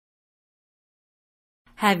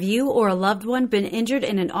Have you or a loved one been injured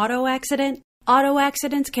in an auto accident? Auto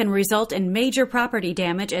accidents can result in major property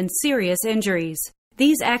damage and serious injuries.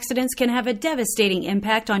 These accidents can have a devastating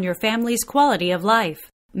impact on your family's quality of life.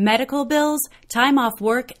 Medical bills, time off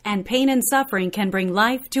work, and pain and suffering can bring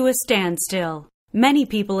life to a standstill. Many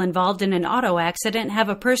people involved in an auto accident have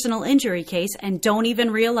a personal injury case and don't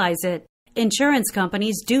even realize it. Insurance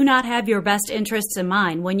companies do not have your best interests in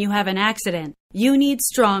mind when you have an accident. You need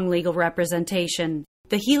strong legal representation.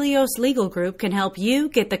 The Helios Legal Group can help you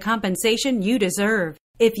get the compensation you deserve.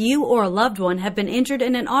 If you or a loved one have been injured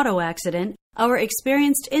in an auto accident, our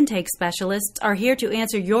experienced intake specialists are here to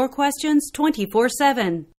answer your questions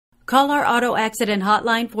 24/7. Call our auto accident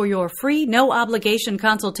hotline for your free, no-obligation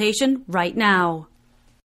consultation right now.